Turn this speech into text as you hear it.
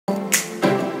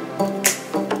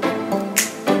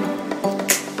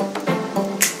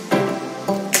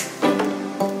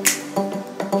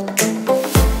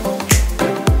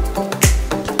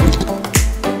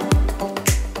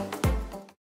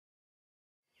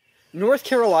North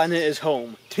Carolina is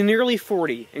home to nearly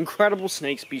 40 incredible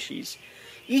snake species,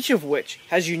 each of which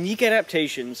has unique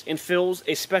adaptations and fills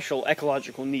a special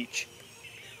ecological niche.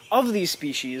 Of these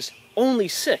species, only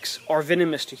 6 are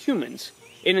venomous to humans,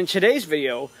 and in today's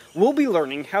video, we'll be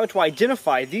learning how to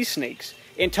identify these snakes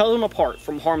and tell them apart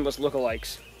from harmless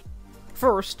lookalikes.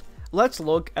 First, let's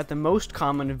look at the most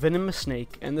common venomous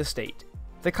snake in the state,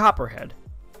 the copperhead.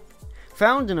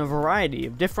 Found in a variety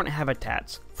of different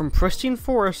habitats, from pristine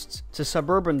forests to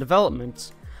suburban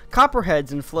developments,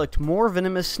 copperheads inflict more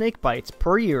venomous snake bites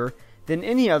per year than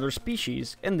any other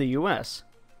species in the US.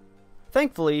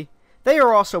 Thankfully, they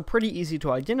are also pretty easy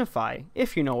to identify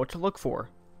if you know what to look for.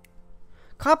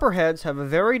 Copperheads have a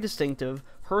very distinctive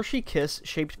Hershey kiss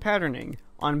shaped patterning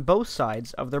on both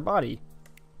sides of their body.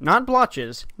 Not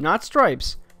blotches, not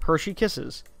stripes, Hershey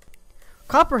kisses.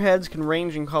 Copperheads can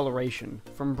range in coloration,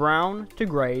 from brown to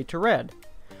gray to red,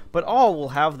 but all will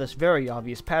have this very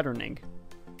obvious patterning.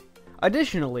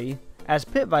 Additionally, as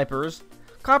pit vipers,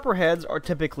 copperheads are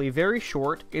typically very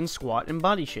short and squat in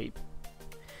body shape.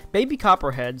 Baby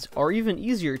copperheads are even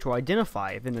easier to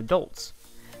identify than adults,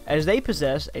 as they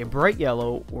possess a bright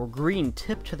yellow or green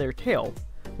tip to their tail,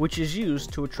 which is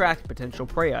used to attract potential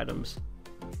prey items.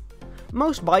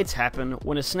 Most bites happen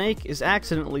when a snake is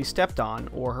accidentally stepped on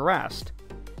or harassed.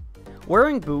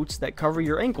 Wearing boots that cover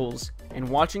your ankles and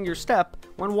watching your step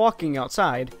when walking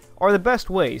outside are the best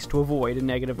ways to avoid a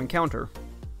negative encounter.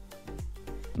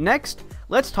 Next,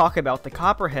 let's talk about the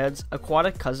copperhead's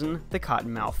aquatic cousin, the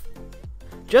cottonmouth.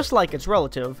 Just like its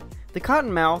relative, the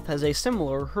cottonmouth has a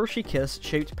similar Hershey kiss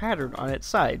shaped pattern on its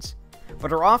sides,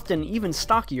 but are often even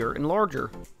stockier and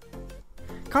larger.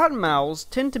 Cottonmouths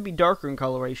tend to be darker in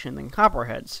coloration than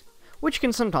copperheads, which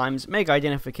can sometimes make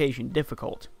identification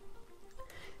difficult.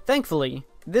 Thankfully,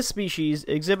 this species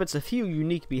exhibits a few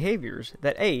unique behaviors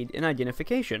that aid in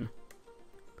identification.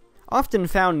 Often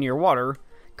found near water,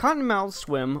 cottonmouths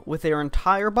swim with their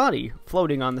entire body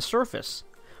floating on the surface,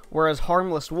 whereas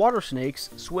harmless water snakes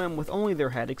swim with only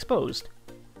their head exposed.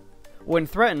 When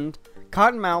threatened,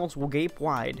 cottonmouths will gape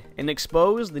wide and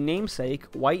expose the namesake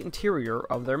white interior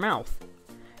of their mouth,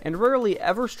 and rarely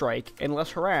ever strike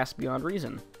unless harassed beyond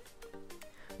reason.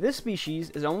 This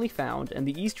species is only found in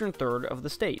the eastern third of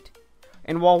the state,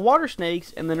 and while water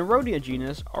snakes in the Nerodia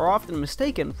genus are often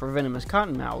mistaken for venomous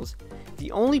cottonmouths,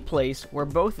 the only place where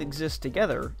both exist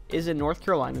together is in North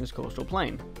Carolina's coastal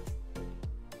plain.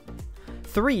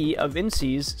 3 of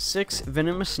NC's 6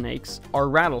 venomous snakes are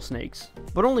rattlesnakes,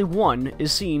 but only 1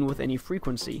 is seen with any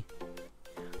frequency.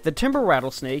 The timber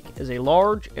rattlesnake is a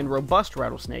large and robust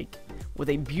rattlesnake with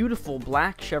a beautiful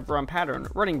black chevron pattern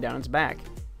running down its back.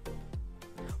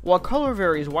 While color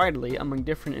varies widely among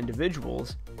different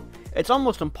individuals, it's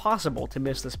almost impossible to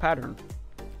miss this pattern.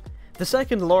 The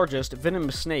second largest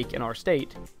venomous snake in our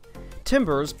state,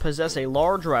 timbers possess a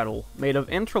large rattle made of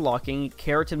interlocking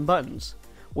keratin buttons,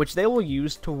 which they will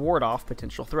use to ward off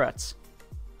potential threats.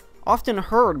 Often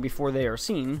heard before they are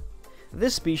seen,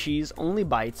 this species only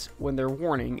bites when their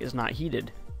warning is not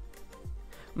heeded.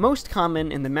 Most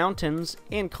common in the mountains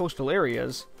and coastal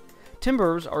areas,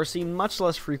 timbers are seen much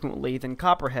less frequently than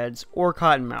copperheads or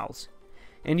cottonmouths,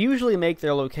 and usually make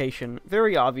their location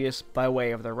very obvious by way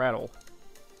of their rattle.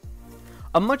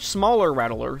 A much smaller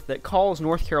rattler that calls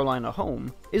North Carolina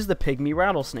home is the pygmy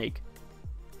rattlesnake.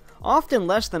 Often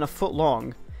less than a foot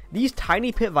long, these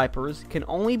tiny pit vipers can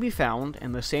only be found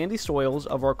in the sandy soils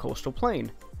of our coastal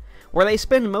plain, where they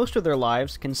spend most of their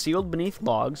lives concealed beneath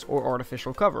logs or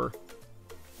artificial cover.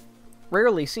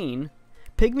 Rarely seen,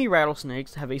 pygmy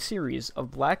rattlesnakes have a series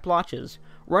of black blotches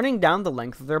running down the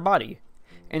length of their body,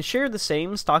 and share the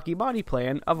same stocky body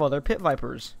plan of other pit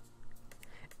vipers.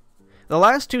 The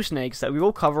last 2 snakes that we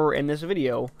will cover in this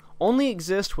video only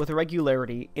exist with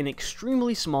regularity in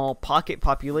extremely small pocket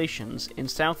populations in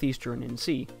southeastern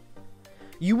NC.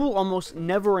 You will almost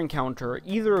never encounter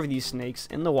either of these snakes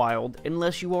in the wild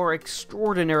unless you are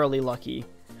extraordinarily lucky,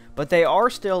 but they are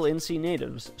still NC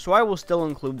natives, so I will still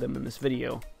include them in this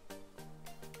video.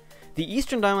 The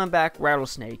eastern diamondback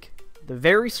rattlesnake, the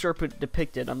very serpent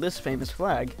depicted on this famous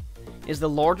flag, is the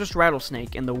largest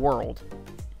rattlesnake in the world.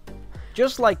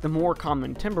 Just like the more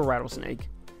common timber rattlesnake,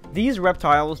 these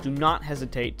reptiles do not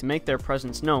hesitate to make their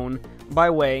presence known by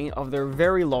way of their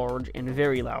very large and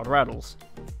very loud rattles.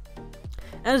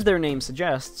 As their name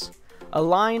suggests, a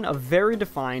line of very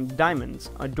defined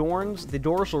diamonds adorns the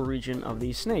dorsal region of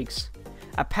these snakes,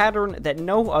 a pattern that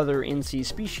no other NC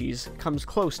species comes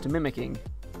close to mimicking.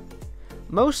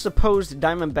 Most supposed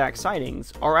diamondback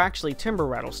sightings are actually timber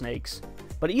rattlesnakes,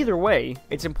 but either way,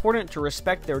 it's important to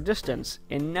respect their distance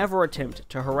and never attempt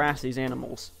to harass these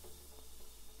animals.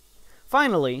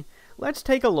 Finally, let's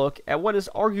take a look at what is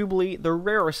arguably the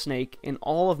rarest snake in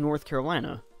all of North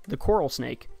Carolina, the coral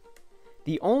snake.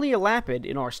 The only elapid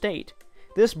in our state,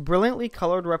 this brilliantly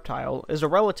colored reptile is a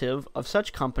relative of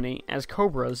such company as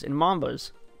cobras and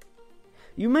mambas.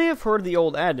 You may have heard the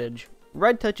old adage,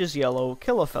 red touches yellow,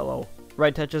 kill a fellow,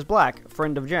 red touches black,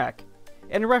 friend of Jack,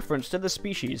 in reference to the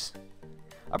species.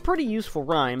 A pretty useful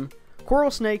rhyme.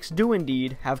 Coral snakes do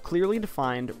indeed have clearly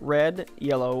defined red,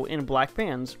 yellow, and black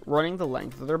bands running the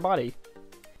length of their body.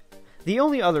 The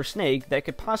only other snake that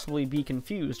could possibly be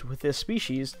confused with this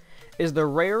species is the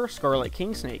rare scarlet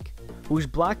king snake, whose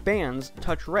black bands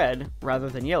touch red rather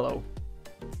than yellow.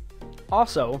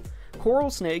 Also,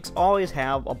 coral snakes always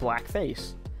have a black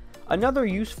face, another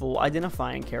useful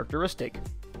identifying characteristic.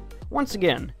 Once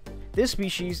again, this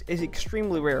species is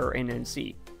extremely rare in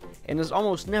NC, and is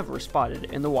almost never spotted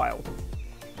in the wild.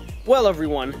 Well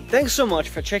everyone, thanks so much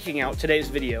for checking out today's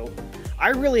video. I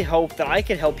really hope that I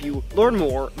can help you learn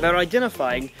more about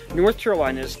identifying North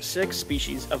Carolina's 6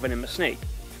 species of venomous snake.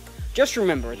 Just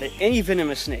remember that any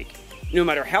venomous snake, no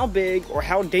matter how big or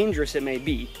how dangerous it may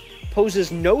be,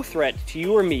 poses no threat to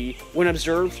you or me when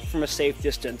observed from a safe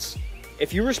distance.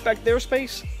 If you respect their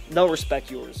space, they'll respect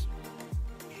yours.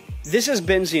 This has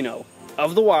been Zino,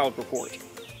 of The Wild Report,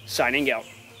 signing out.